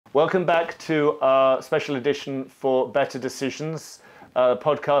Welcome back to our special edition for Better Decisions, a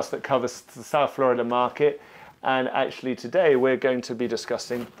podcast that covers the South Florida market. And actually today we're going to be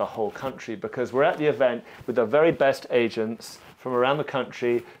discussing the whole country because we're at the event with the very best agents from around the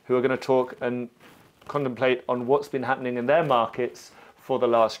country who are going to talk and contemplate on what's been happening in their markets for the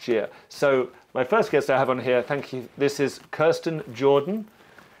last year. So my first guest I have on here, thank you, this is Kirsten Jordan.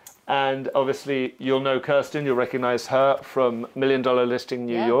 And obviously, you'll know Kirsten, you'll recognize her from Million Dollar Listing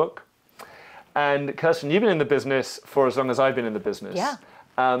New York. And Kirsten, you've been in the business for as long as I've been in the business. Yeah.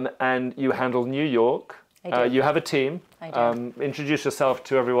 And you handle New York. I do. You have a team. I do. Introduce yourself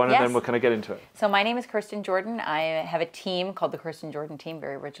to everyone, Yes. and then we'll kind of get into it. So my name is Kirsten Jordan. I have a team called the Kirsten Jordan Team,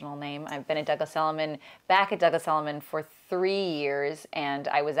 very original name. I've been at Douglas Elliman, back at Douglas Elliman for 3 years, and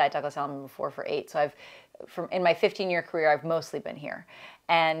I was at Douglas Elliman before for 8. So in my 15-year career, I've mostly been here.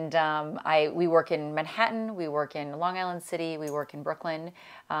 And we work in Manhattan, we work in Long Island City, we work in Brooklyn.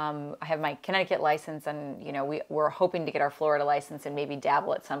 I have my Connecticut license, and we're hoping to get our Florida license and maybe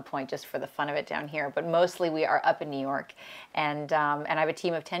dabble at some point just for the fun of it down here. But mostly we are up in New York, and I have a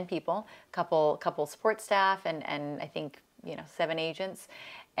team of 10 people, couple support staff, and I think 7 agents,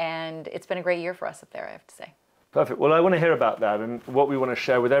 and it's been a great year for us up there, I have to say. Perfect. Well, I want to hear about that, and what we want to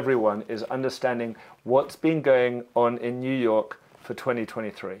share with everyone is understanding what's been going on in New York for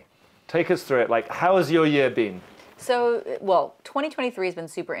 2023. Take us through it. Like, how has your year been? So, well, 2023 has been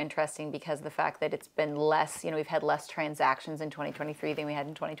super interesting because of the fact that it's been less, we've had less transactions in 2023 than we had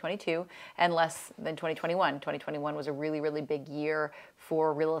in 2022, and less than 2021. 2021 was a really, really big year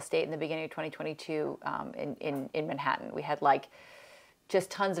for real estate in the beginning of 2022 in Manhattan. We had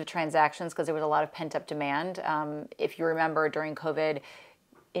just tons of transactions because there was a lot of pent-up demand. If you remember, during COVID,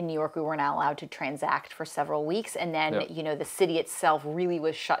 in New York, we weren't allowed to transact for several weeks. And then, the city itself really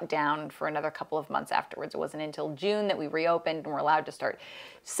was shut down for another couple of months afterwards. It wasn't until June that we reopened and were allowed to start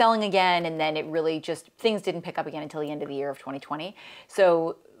selling again. And then it really things didn't pick up again until the end of the year of 2020.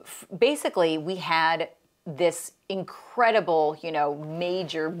 So basically, we had this incredible,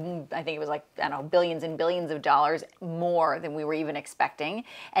 major, I think it was billions and billions of dollars more than we were even expecting.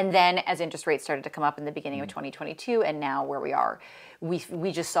 And then as interest rates started to come up in the beginning of 2022, and now where we are,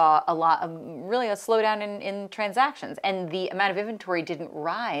 we just saw a slowdown in transactions. And the amount of inventory didn't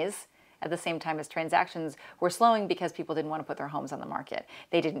rise at the same time as transactions were slowing because people didn't want to put their homes on the market.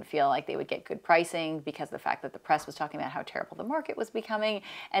 They didn't feel like they would get good pricing because of the fact that the press was talking about how terrible the market was becoming.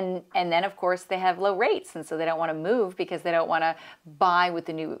 And then, of course, they have low rates, and so they don't want to move because they don't want to buy with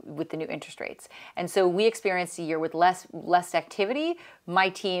the new interest rates. And so we experienced a year with less activity. My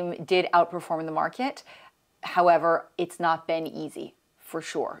team did outperform the market. However, it's not been easy. For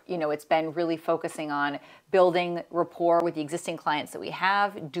sure. It's been really focusing on building rapport with the existing clients that we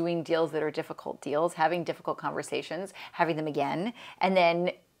have, doing deals that are difficult deals, having difficult conversations, having them again, and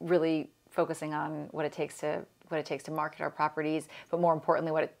then really focusing on what it takes to market our properties, but more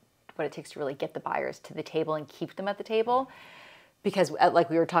importantly, what it takes to really get the buyers to the table and keep them at the table. Because,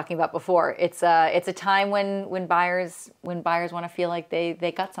 like we were talking about before, it's a time when buyers want to feel like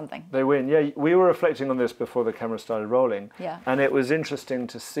they got something. They win. Yeah, we were reflecting on this before the camera started rolling. Yeah. And it was interesting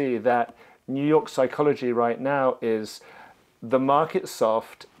to see that New York psychology right now is the market's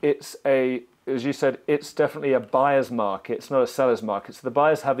soft. It's as you said, it's definitely a buyer's market. It's not a seller's market. So the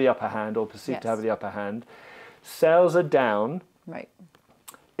buyers have the upper hand, or perceive to have the upper hand. Sales are down. Right.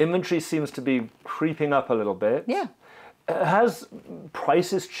 Inventory seems to be creeping up a little bit. Yeah. Has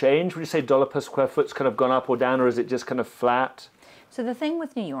prices changed? Would you say dollar per square foot's kind of gone up or down, or is it just kind of flat? So the thing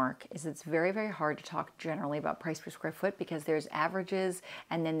with New York is it's very, very hard to talk generally about price per square foot because there's averages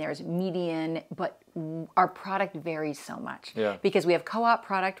and then there's median, but our product varies so much. Yeah. Because we have co-op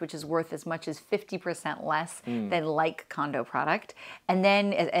product, which is worth as much as 50% less than like condo product, and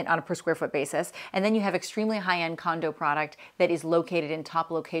then on a per square foot basis. And then you have extremely high-end condo product that is located in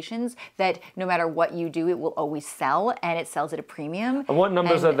top locations that no matter what you do, it will always sell, and it sells at a premium. And what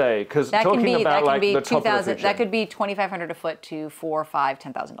numbers are they? Because talking about like the top of the that could be $2,500 a foot to $4,000,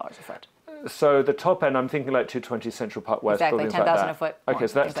 $5,000, $10,000 a foot. So the top end, I'm thinking like 220 Central Park West. Exactly, 10,000 a foot. Okay,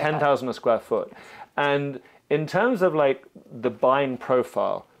 so that's 10,000 a square foot. And in terms of like the buying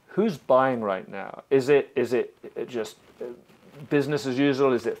profile, who's buying right now? Is it just business as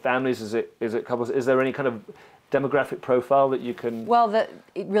usual? Is it families? Is it couples? Is there any kind of demographic profile that you can... Well,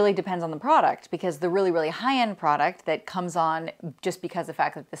 it really depends on the product, because the really, really high-end product that comes on just because the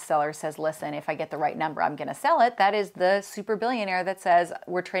fact that the seller says, listen, if I get the right number, I'm going to sell it, that is the super billionaire that says,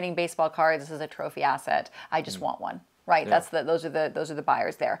 we're trading baseball cards, this is a trophy asset, I just want one, right? Yeah. Those are the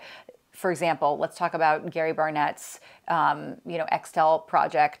buyers there. For example, let's talk about Gary Barnett's, Extel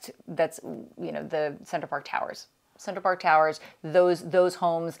project that's, the Central Park Towers. Central Park Towers, those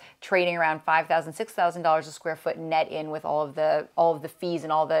homes trading around $5,000, $6,000 a square foot net in with all of the fees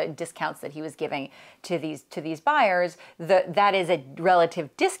and all the discounts that he was giving to these buyers. That is a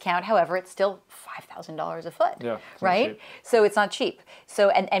relative discount. However, it's still $5,000 a foot, right? So it's not cheap. So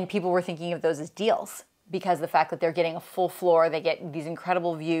and people were thinking of those as deals, because the fact that they're getting a full floor, they get these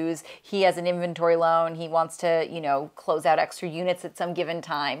incredible views. He has an inventory loan. He wants to, close out extra units at some given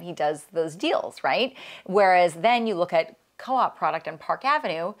time. He does those deals, right? Whereas then you look at co-op product on Park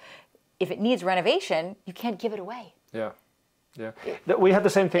Avenue, if it needs renovation, you can't give it away. Yeah. Yeah, we have the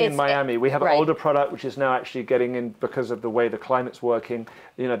same thing in Miami. We have an older product which is now actually getting in because of the way the climate's working.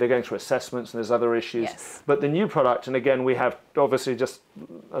 They're going through assessments and there's other issues. Yes. But the new product, and again, we have obviously just,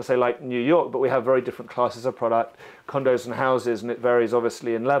 I say like New York, but we have very different classes of product, condos and houses, and it varies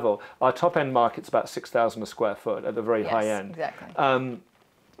obviously in level. Our top end market's about 6,000 a square foot at the very high end. Exactly.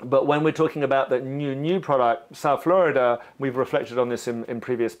 But when we're talking about that new product, South Florida, we've reflected on this in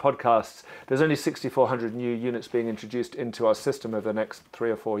previous podcasts, there's only 6,400 new units being introduced into our system over the next 3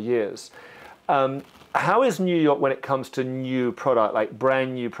 or 4 years. How is New York when it comes to new product, like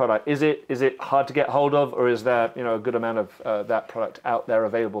brand new product? Is it hard to get hold of, or is there a good amount of that product out there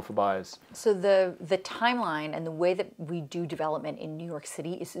available for buyers? So the timeline and the way that we do development in New York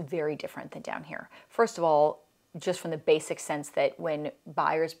City is very different than down here. First of all, just from the basic sense that when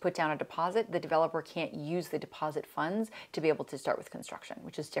buyers put down a deposit, the developer can't use the deposit funds to be able to start with construction,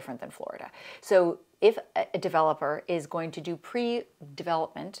 which is different than Florida. So if a developer is going to do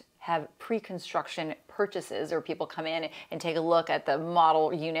pre-development, have pre-construction purchases, or people come in and take a look at the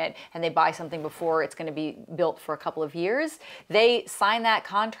model unit and they buy something before it's going to be built for a couple of years, they sign that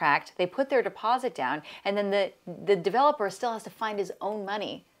contract, they put their deposit down, and then the developer still has to find his own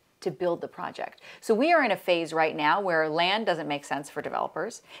money to build the project. So we are in a phase right now where land doesn't make sense for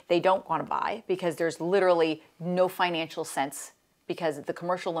developers. They don't want to buy because there's literally no financial sense, because the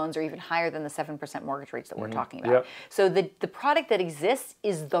commercial loans are even higher than the 7% mortgage rates that we're talking about. Yep. So the product that exists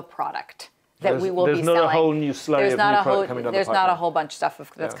is the product that we will be selling. There's not a whole new slate of new product coming down the pipeline. There's not a whole bunch of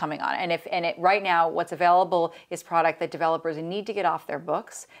stuff that's coming on. And right now, what's available is product that developers need to get off their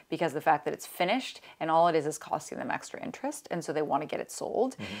books because of the fact that it's finished and all it is costing them extra interest, and so they want to get it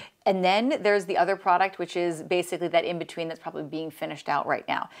sold. Mm-hmm. And then there's the other product, which is basically that in between that's probably being finished out right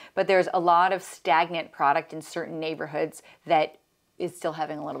now. But there's a lot of stagnant product in certain neighborhoods that is still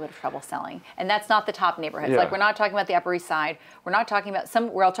having a little bit of trouble selling. And that's not the top neighborhoods. Yeah. Like, we're not talking about the Upper East Side. We're not talking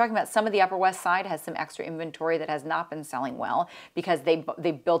about we're all talking about some of the Upper West Side has some extra inventory that has not been selling well because they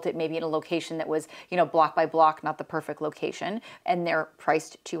built it maybe in a location that was, block by block, not the perfect location, and they're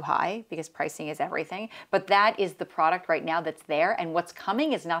priced too high because pricing is everything. But that is the product right now that's there, and what's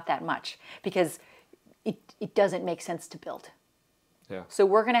coming is not that much because it doesn't make sense to build. Yeah. So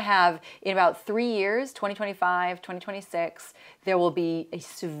we're going to have, in about 3 years, 2025, 2026, there will be a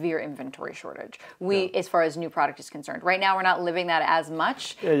severe inventory shortage. As far as new product is concerned. Right now, we're not living that as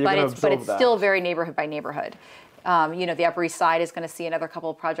much, but it's still very neighborhood by neighborhood. The Upper East Side is going to see another couple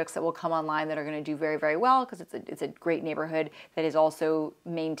of projects that will come online that are going to do very, very well because it's a great neighborhood that has also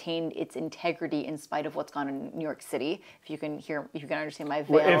maintained its integrity in spite of what's gone on in New York City. If you can understand my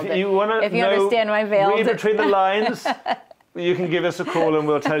veiled. If you understand my veiled, read between the lines. You can give us a call and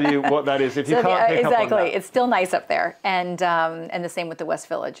we'll tell you what that is. If you can't pick up on that. It's still nice up there. And the same with the West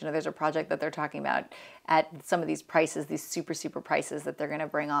Village. There's a project that they're talking about at some of these prices, these super, super prices that they're going to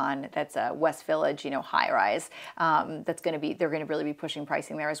bring on. That's a West Village, high rise. They're going to really be pushing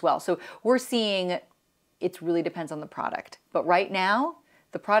pricing there as well. So we're seeing it really depends on the product. But right now,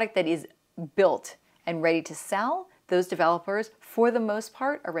 the product that is built and ready to sell, those developers, for the most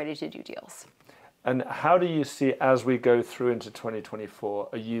part, are ready to do deals. And how do you see as we go through into 2024?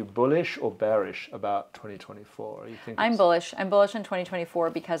 Are you bullish or bearish about 2024? I'm bullish. I'm bullish on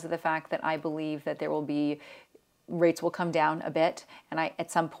 2024 because of the fact that I believe that rates will come down a bit. And at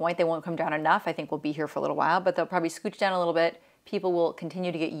some point, they won't come down enough. I think we'll be here for a little while, but they'll probably scooch down a little bit. People will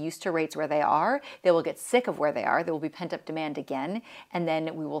continue to get used to rates where they are. They will get sick of where they are. There will be pent-up demand again. And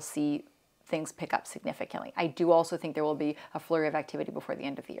then we will see things pick up significantly. I do also think there will be a flurry of activity before the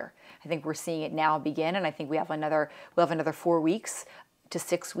end of the year. I think we're seeing it now begin, and I think we'll have another 4 weeks to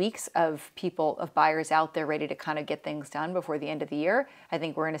 6 weeks of buyers out there ready to kind of get things done before the end of the year. I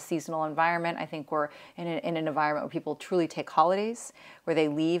think we're in a seasonal environment. I think we're in an environment where people truly take holidays, where they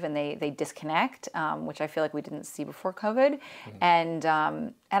leave and they disconnect, which I feel like we didn't see before COVID. Mm-hmm. And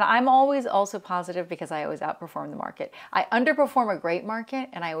I'm always also positive because I always outperform the market. I underperform a great market,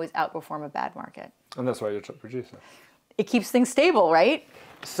 and I always outperform a bad market. And that's why you're a top producer. It keeps things stable, right?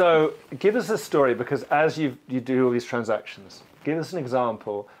 So give us a story, because as you do all these transactions, give us an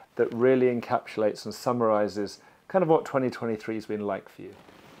example that really encapsulates and summarizes kind of what 2023 has been like for you.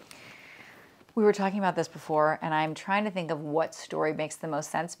 We were talking about this before, and I'm trying to think of what story makes the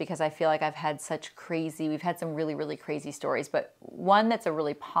most sense, because I feel like we've had some really, really crazy stories, but one that's a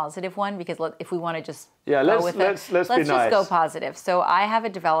really positive one, because if we want to just go with it, let's be nice. just go positive. So I have a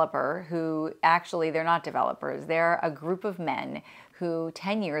developer who, actually, they're not developers. They're a group of men who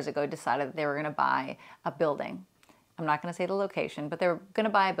 10 years ago decided that they were going to buy a building. I'm not going to say the location, but they were going to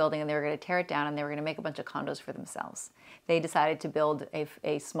buy a building and they were going to tear it down and they were going to make a bunch of condos for themselves. They decided to build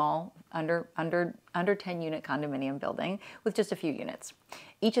a small, under 10 unit condominium building with just a few units.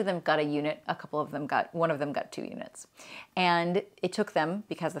 Each of them got a unit, one of them got 2 units. And it took them,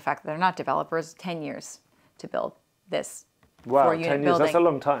 because of the fact that they're not developers, 10 years to build this 4-unit 10 years, building. that's a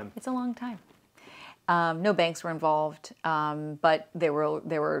long time. It's a long time. No banks were involved, but there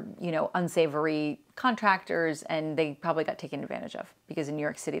were unsavory contractors, and they probably got taken advantage of, because in New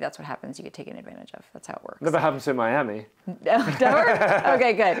York City, that's what happens. You get taken advantage of. That's how it works. Never happens in Miami. Never?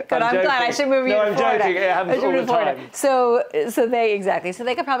 Okay, good. I'm glad. I should move you to Florida. I'm joking. It happens all the time. So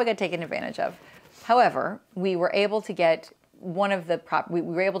they could probably get taken advantage of. However, we were able to get we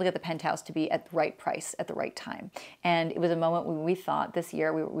were able to get the penthouse to be at the right price at the right time. And it was a moment when we thought this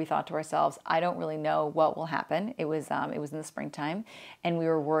year, we thought to ourselves, I don't really know what will happen. It was in the springtime, and we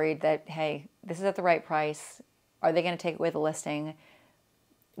were worried that, hey, this is at the right price. Are they going to take away the listing?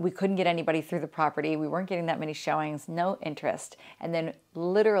 We couldn't get anybody through the property. We weren't getting that many showings, no interest. And then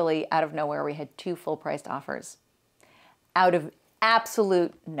literally out of nowhere, we had 2 full-priced offers. Out of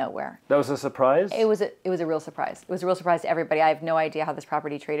absolute nowhere. That was a surprise? It was a real surprise. It was a real surprise to everybody. I have no idea how this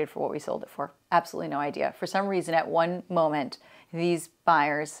property traded for what we sold it for. Absolutely no idea. For some reason, at one moment, these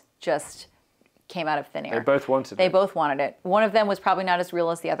buyers just came out of thin air. They both wanted it. They both wanted it. One of them was probably not as real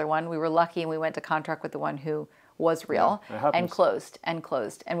as the other one. We were lucky, and we went to contract with the one who was real, and closed.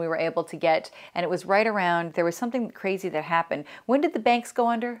 And we were able to get, and it was right around, there was something crazy that happened. When did the banks go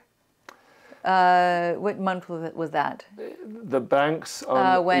under? What month was that? The banks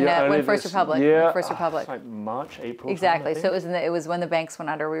when First Republic. Yeah, First Republic. Like March, April. Exactly. So it was when the banks went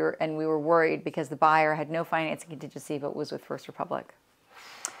under. We were worried because the buyer had no financing contingency, but was with First Republic.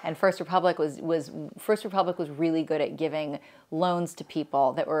 And First Republic was really good at giving loans to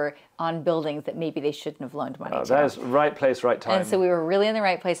people that were on buildings that maybe they shouldn't have loaned money to. That's right place, right time. And so we were really in the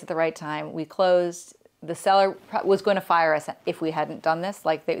right place at the right time. We closed. The seller was going to fire us if we hadn't done this.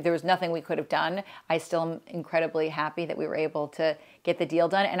 Like, there was nothing we could have done. I still am incredibly happy that we were able to get the deal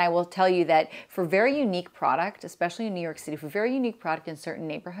done. And I will tell you that for very unique product, especially in New York City, for very unique product in certain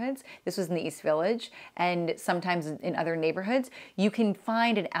neighborhoods, this was in the East Village, and sometimes in other neighborhoods, you can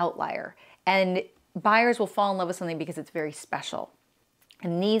find an outlier. And buyers will fall in love with something because it's very special.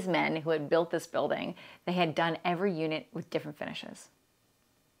 And these men who had built this building, they had done every unit with different finishes.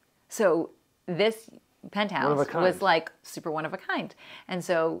 So this penthouse was like super one of a kind. And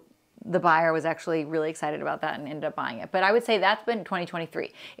so the buyer was actually really excited about that and ended up buying it. But I would say that's been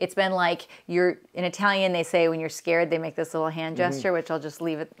 2023. It's been like, in Italian, they say when you're scared, they make this little hand gesture, which I'll just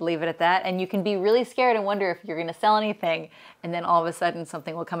leave it at that. And you can be really scared and wonder if you're going to sell anything, and then all of a sudden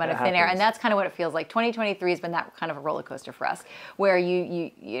something will come out of thin air. And that's kind of what it feels like. 2023 has been that kind of a roller coaster for us, where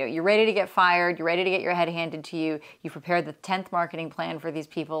you're ready to get fired, you're ready to get your head handed to you. You've prepared the 10th marketing plan for these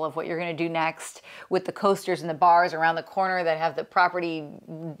people of what you're going to do next, with the coasters and the bars around the corner that have the property,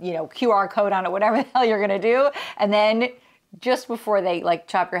 QR code on it, whatever the hell you're going to do. And then just before they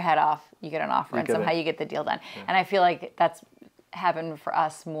chop your head off, you get an offer, and somehow you get the deal done. Yeah. And I feel like that's happened for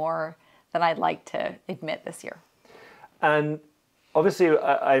us more than I'd like to admit this year. And obviously,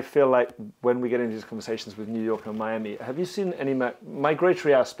 I feel like when we get into these conversations with New York and Miami, have you seen any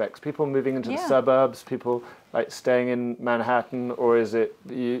migratory aspects? People moving into the suburbs, people staying in Manhattan, or is it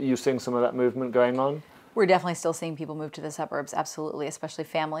you seeing some of that movement going on? We're definitely still seeing people move to the suburbs, absolutely, especially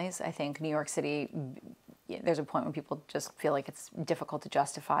families. I think New York City, there's a point when people just feel like it's difficult to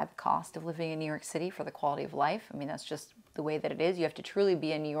justify the cost of living in New York City for the quality of life. I mean, that's just the way that it is. You have to truly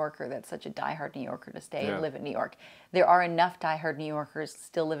be a New Yorker that's such a diehard New Yorker to stay and live in New York. There are enough diehard New Yorkers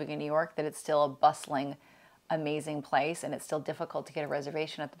still living in New York that it's still a bustling, amazing place, and it's still difficult to get a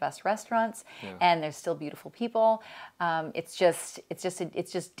reservation at the best restaurants, and there's still beautiful people. It's just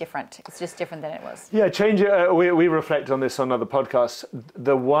different. It's just different than it was. Yeah, change. We reflect on this on other podcasts.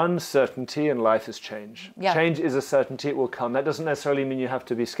 The one certainty in life is change. Yeah. Change is a certainty; it will come. That doesn't necessarily mean you have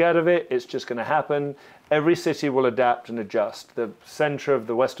to be scared of it. It's just going to happen. Every city will adapt and adjust. The center of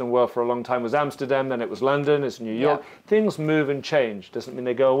the Western world for a long time was Amsterdam, then it was London, it's New York. Yeah. Things move and change. Doesn't mean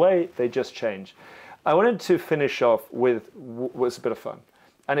they go away; they just change. I wanted to finish off with what's a bit of fun.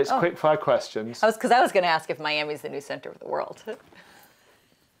 And it's quick fire questions. Because I was going to ask if Miami's the new center of the world.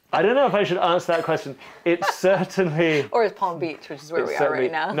 I don't know if I should answer that question. It's certainly... Or is Palm Beach, which is where we are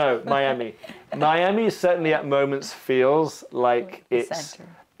right now? No, Miami. Miami certainly at moments feels like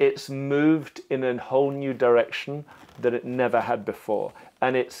it's moved in a whole new direction that it never had before.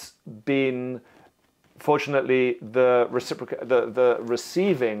 And it's been, fortunately, the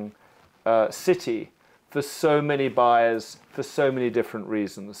receiving city for so many buyers for so many different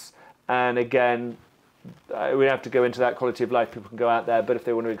reasons. And again, we have to go into that quality of life. People can go out there, but if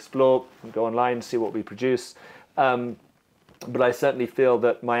they want to explore, go online, see what we produce. But I certainly feel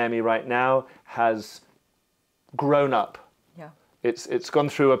that Miami right now has grown up. Yeah. It's gone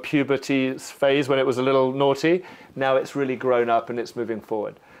through a puberty phase when it was a little naughty. Now it's really grown up and it's moving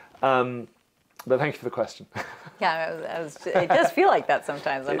forward. But thank you for the question. Yeah, it does feel like that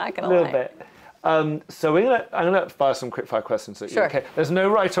sometimes. I'm not going to lie. A little bit. So I'm gonna fire some quick fire questions at you. Sure. Okay. There's no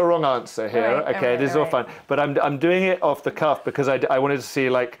right or wrong answer here. Right, okay. This is all fine. But I'm doing it off the cuff because I wanted to see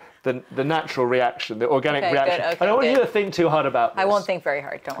like the natural reaction, the organic reaction. Good, okay, I don't want you to think too hard about this. I won't think very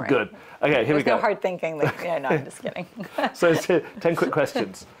hard. Don't worry. Good. Okay. Here we go. There's no hard thinking. Yeah, no, I'm just kidding. So it's 10 quick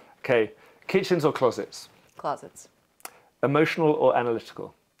questions. Okay. Kitchens or closets? Closets. Emotional or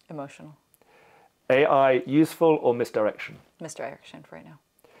analytical? Emotional. AI useful or misdirection? Misdirection for right now.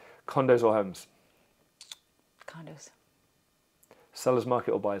 Condos or homes? Condos. Seller's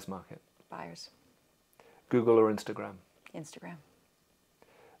market or buyer's market? Buyers. Google or Instagram? Instagram.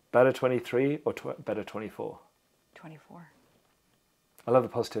 Better 23 or better 24? 24. I love the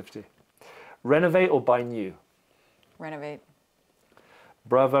positivity. Renovate or buy new? Renovate.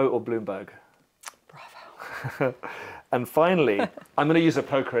 Bravo or Bloomberg? Bravo. And finally, I'm going to use a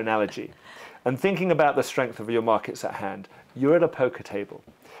poker analogy. And thinking about the strength of your markets at hand, you're at a poker table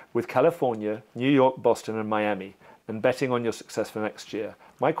with California, New York, Boston, and Miami, and betting on your success for next year.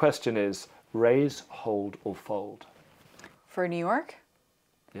 My question is, raise, hold, or fold? For New York?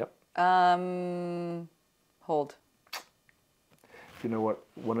 Yep. Hold. If you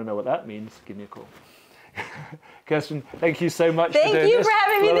want to know what that means, give me a call. Kirsten, thank you so much for doing this. Thank you for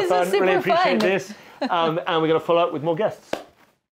having me. This is super really appreciate fun. this. And we're going to follow up with more guests.